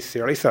mine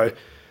necessarily. So,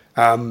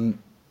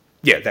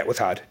 that was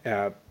hard,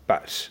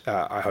 but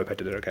I hope I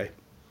did it okay.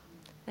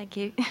 Thank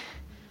you.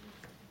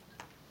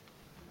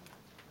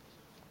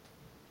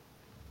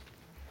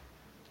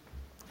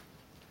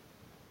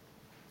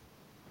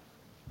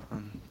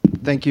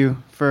 Thank you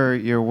for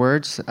your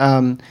words.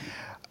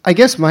 I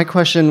guess my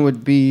question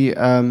would be,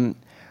 I'm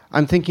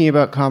thinking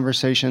about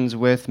conversations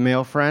with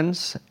male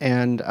friends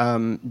and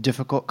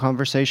difficult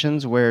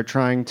conversations where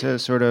trying to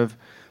sort of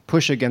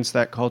push against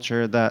that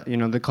culture that,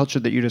 the culture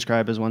that you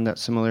describe is one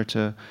that's similar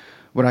to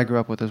what I grew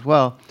up with as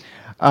well.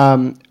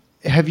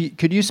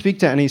 Could you speak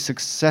to any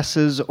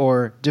successes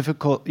or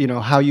difficult,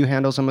 how you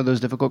handle some of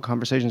those difficult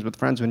conversations with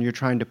friends when you're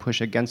trying to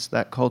push against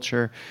that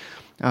culture?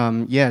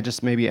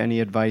 Just maybe any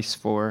advice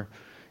for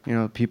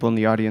people in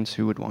the audience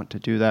who would want to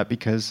do that,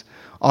 because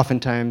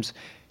oftentimes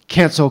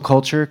cancel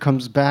culture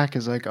comes back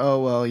as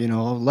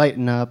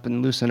lighten up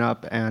and loosen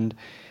up, and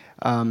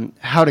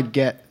how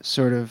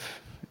to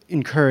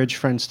encourage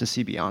friends to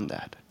see beyond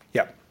that.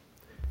 Yeah,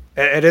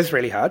 it is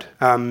really hard.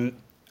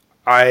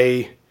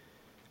 I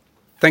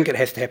think it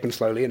has to happen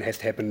slowly and it has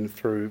to happen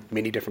through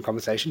many different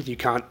conversations.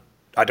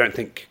 I don't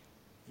think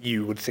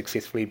you would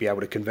successfully be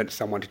able to convince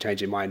someone to change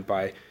their mind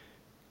by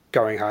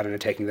going hard and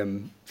attacking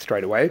them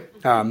straight away.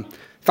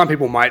 Some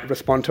people might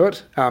respond to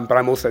it, but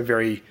I'm also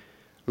very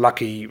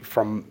lucky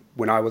from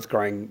when I was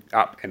growing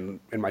up and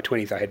in my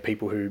 20s, I had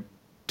people who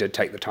did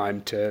take the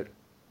time to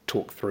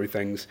talk through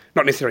things,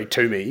 not necessarily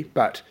to me,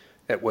 but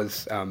it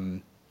was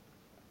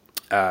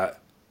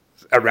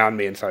around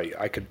me, and so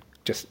I could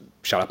just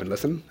shut up and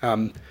listen.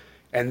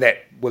 And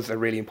that was a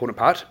really important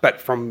part.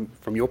 But from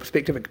your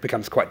perspective, it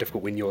becomes quite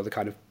difficult when you're the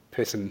kind of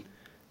person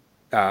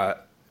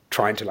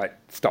trying to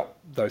stop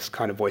those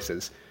kind of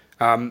voices.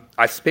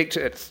 I suspect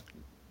it's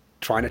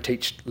trying to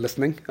teach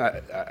listening.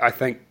 I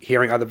think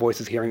hearing other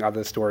voices, hearing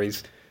other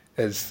stories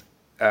is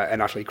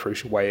an utterly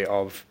crucial way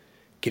of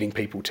getting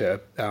people to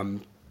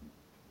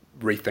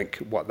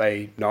rethink what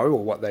they know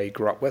or what they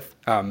grew up with.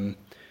 On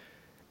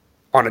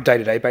a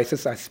day-to-day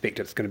basis, I suspect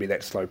it's going to be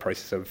that slow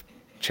process of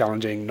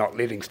challenging, not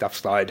letting stuff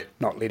slide,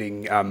 not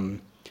letting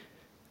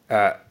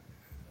that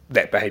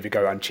behaviour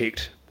go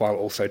unchecked, while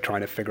also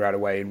trying to figure out a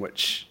way in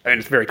which, and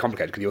it's very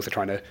complicated because you're also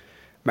trying to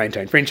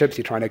maintain friendships,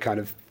 you're trying to kind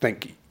of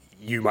think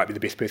you might be the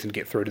best person to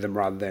get through to them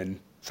rather than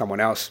someone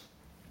else.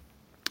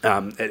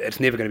 It's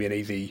never going to be an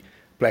easy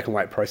black and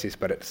white process,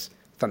 but it's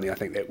something I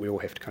think that we all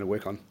have to kind of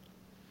work on.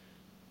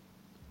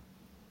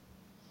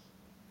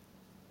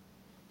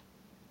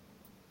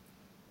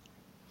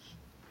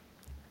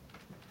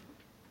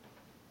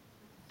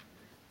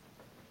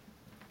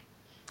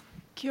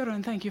 Kia ora,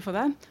 and thank you for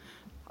that.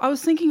 I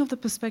was thinking of the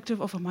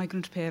perspective of a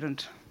migrant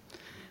parent.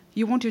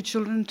 You want your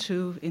children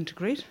to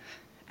integrate,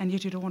 and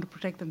yet you don't want to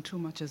protect them too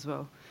much as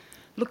well.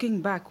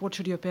 Looking back, what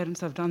should your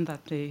parents have done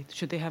that day?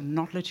 Should they have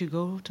not let you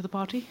go to the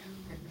party?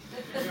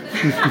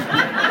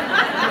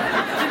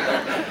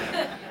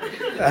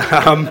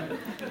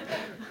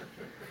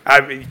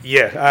 I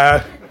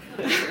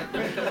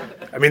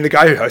mean, the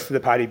guy who hosted the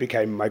party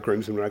became my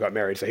groomsman when I got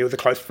married, so he was a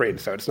close friend.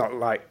 So it's not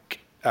like,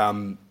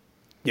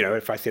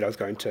 if I said I was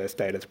going to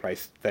stay at his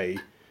place, they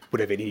would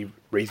have any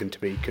reason to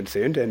be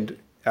concerned. And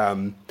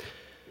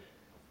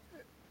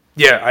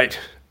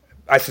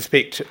I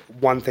suspect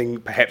one thing,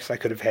 perhaps I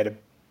could have had a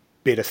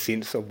better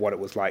sense of what it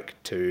was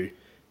like to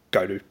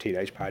go to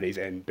teenage parties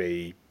and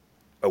be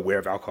aware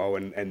of alcohol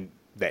and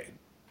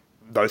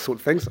those sort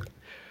of things.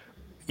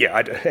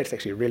 Yeah, that's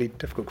actually a really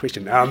difficult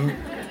question. I'm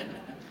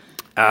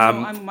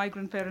a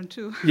migrant parent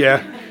too.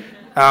 Yeah,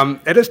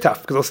 it is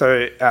tough because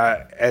also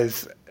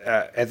as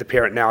a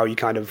parent now, you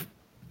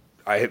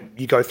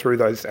you go through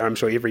those, and I'm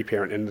sure every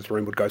parent in this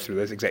room would go through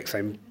those exact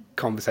same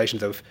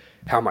conversations of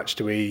how much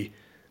do we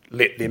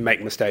let them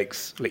make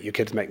mistakes, let your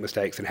kids make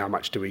mistakes, and how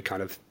much do we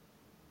kind of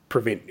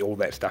prevent all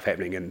that stuff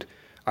happening. And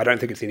I don't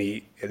think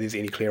there's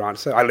any clear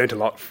answer. I learned a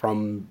lot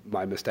from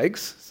my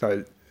mistakes,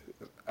 so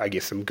I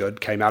guess some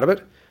good came out of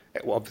it.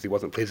 It obviously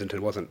wasn't pleasant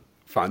and wasn't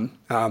fun,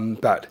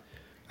 but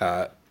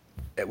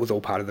it was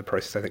all part of the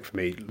process, I think, for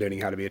me, learning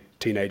how to be a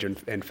teenager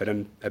and fit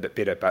in a bit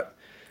better. But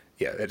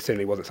yeah, it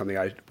certainly wasn't something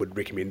I would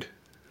recommend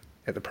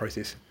at the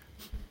process.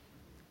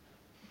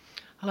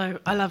 Hello,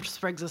 I loved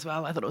Sprigs as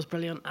well. I thought it was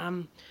brilliant.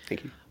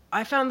 Thank you.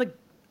 I found the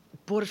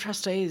Board of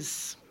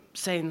Trustees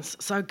scenes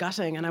so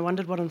gutting, and I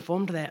wondered what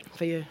informed that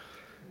for you.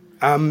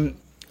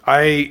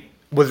 I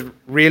was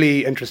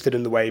really interested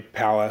in the way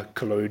power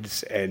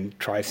colludes and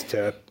tries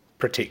to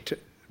protect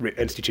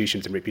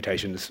institutions and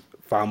reputations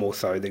far more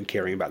so than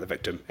caring about the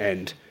victim.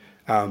 And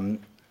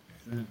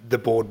the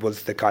board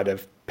was the kind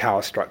of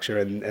power structure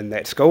in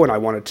that school, and I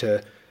wanted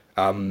to,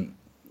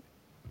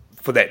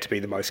 for that to be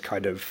the most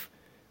kind of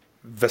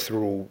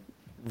visceral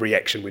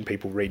reaction when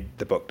people read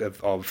the book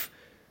of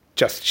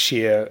just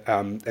sheer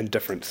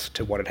indifference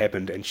to what had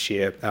happened and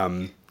sheer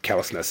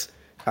callousness.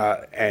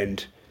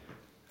 It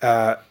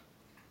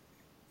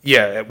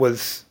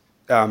was...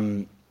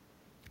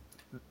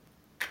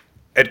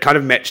 it kind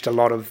of matched a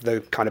lot of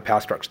the kind of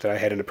power structure that I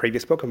had in a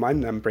previous book of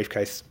mine,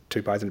 Briefcase,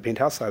 Two Pies in a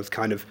Penthouse. I was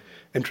kind of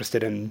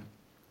interested in...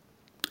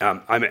 I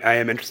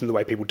am interested in the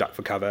way people duck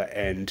for cover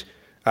and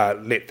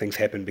let things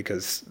happen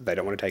because they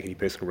don't want to take any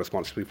personal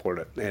responsibility for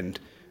it.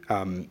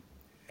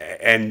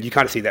 And you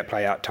kind of see that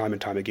play out time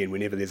and time again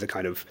whenever there's a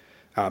kind of...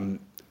 in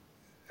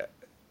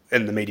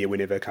the media,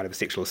 whenever kind of a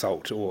sexual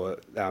assault or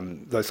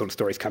those sort of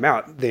stories come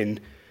out, then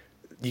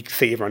you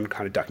see everyone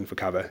kind of ducking for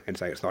cover and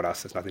saying it's not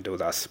us, it's nothing to do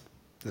with us,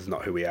 this is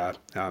not who we are,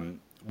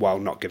 while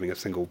not giving a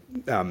single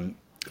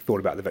thought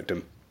about the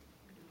victim.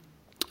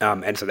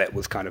 And so that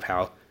was kind of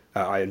how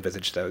I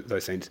envisaged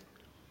those scenes.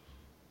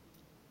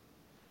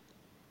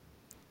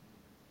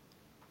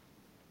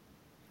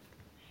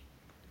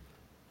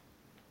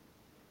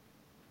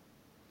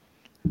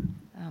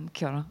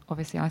 Kia ora.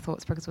 Obviously, I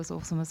thought Sprigs was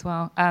awesome as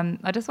well.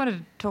 I just wanted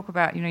to talk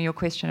about, your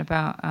question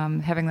about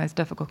having those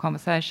difficult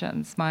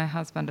conversations. My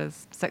husband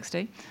is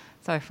 60,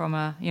 so from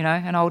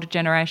an older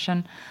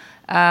generation.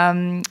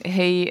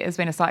 He has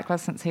been a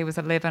cyclist since he was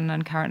 11,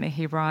 and currently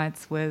he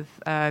rides with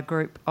a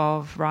group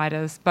of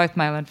riders, both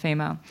male and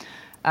female,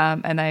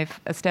 and they've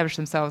established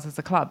themselves as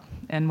a club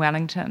in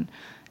Wellington.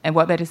 And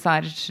what they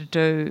decided to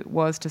do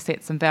was to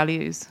set some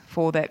values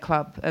for that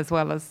club, as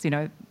well as,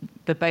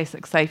 the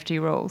basic safety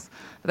rules.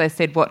 They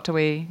said, what do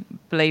we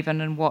believe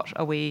in and what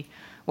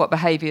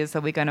behaviours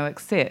are we going to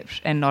accept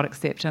and not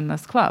accept in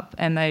this club?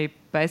 And they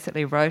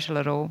basically wrote a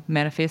little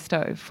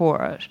manifesto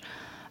for it.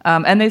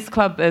 And this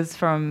club is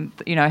from,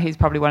 he's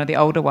probably one of the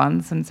older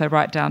ones, and so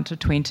right down to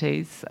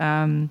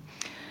 20s.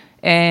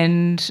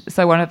 And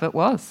so one of it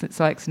was, it's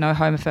like no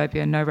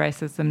homophobia, no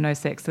racism, no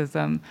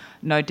sexism,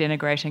 no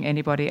denigrating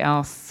anybody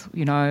else.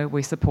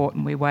 We support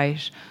and we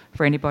wait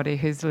for anybody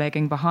who's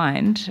lagging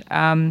behind.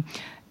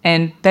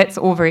 And that's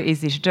all very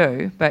easy to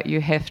do, but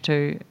you have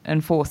to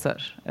enforce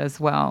it as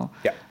well.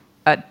 Yeah.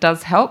 It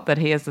does help that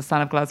he is the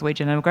son of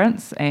Glaswegian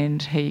immigrants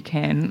and he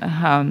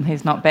can,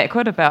 he's not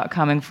backward about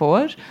coming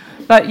forward,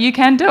 but you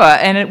can do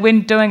it. And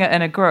when doing it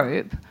in a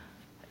group,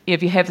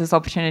 if you have this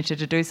opportunity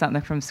to do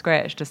something from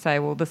scratch, to say,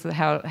 well, this is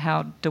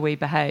how do we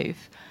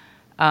behave,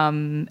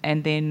 and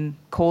then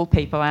call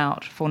people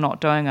out for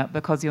not doing it,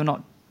 because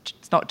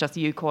it's not just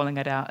you calling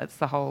it out, it's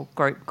the whole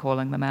group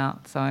calling them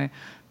out. So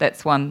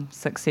that's one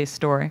success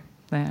story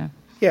there.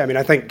 Yeah,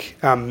 I think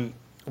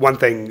one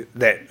thing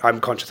that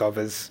I'm conscious of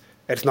is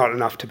it's not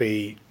enough to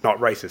be not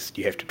racist.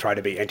 You have to try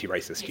to be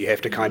anti-racist. You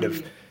have to kind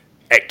of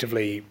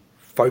actively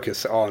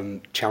focus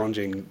on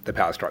challenging the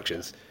power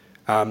structures.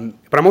 But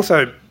I'm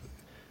also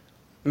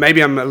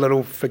maybe I'm a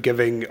little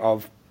forgiving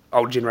of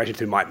older generations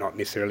who might not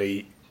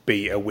necessarily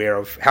be aware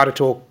of how to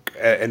talk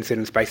in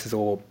certain spaces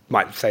or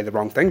might say the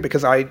wrong thing,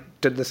 because I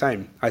did the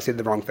same. I said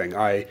the wrong thing.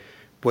 I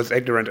was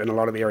ignorant in a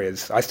lot of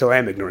areas. I still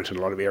am ignorant in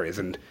a lot of areas,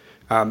 and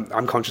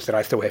I'm conscious that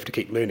I still have to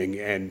keep learning,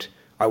 and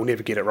I will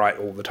never get it right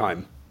all the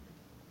time.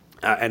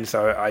 And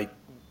so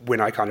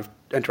when I kind of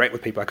interact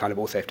with people, I kind of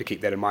also have to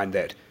keep that in mind,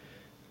 that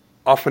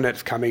often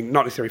it's coming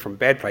not necessarily from a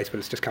bad place, but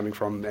it's just coming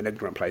from an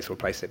ignorant place, or a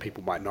place that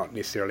people might not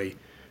necessarily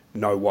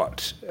know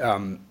what,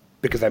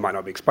 because they might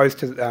not be exposed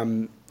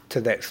to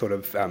that sort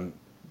of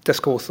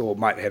discourse, or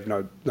might have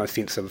no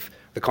sense of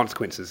the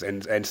consequences.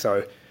 And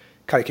so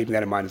kind of keeping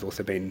that in mind has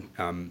also been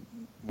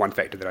one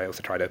factor that I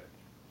also try to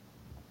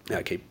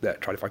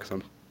focus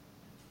on.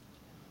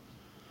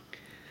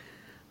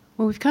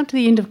 Well, we've come to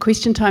the end of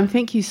question time.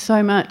 Thank you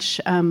so much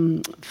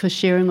for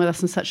sharing with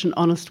us in such an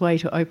honest way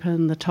to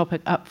open the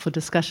topic up for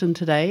discussion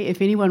today.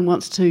 If anyone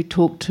wants to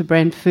talk to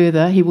Brand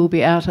further, he will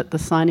be out at the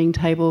signing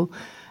table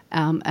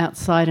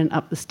outside and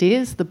up the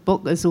stairs. The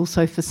book is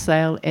also for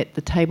sale at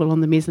the table on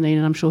the mezzanine,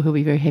 and I'm sure he'll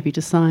be very happy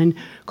to sign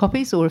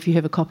copies, or if you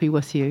have a copy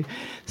with you.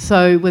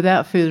 So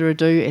without further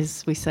ado,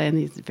 as we say, and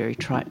it's very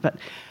trite, but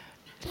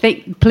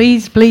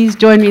please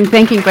join me in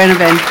thanking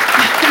Branavan.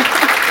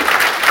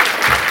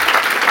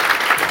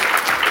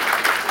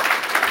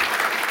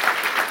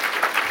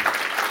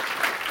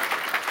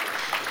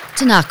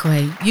 Tēnā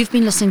koe, you've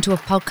been listening to a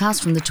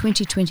podcast from the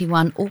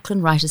 2021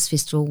 Auckland Writers'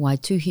 Festival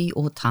Waituhi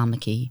o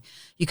Tāmaki.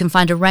 You can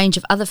find a range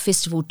of other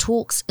festival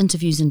talks,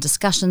 interviews and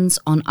discussions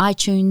on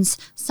iTunes,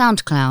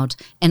 SoundCloud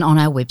and on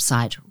our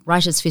website,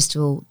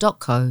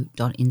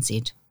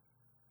 writersfestival.co.nz.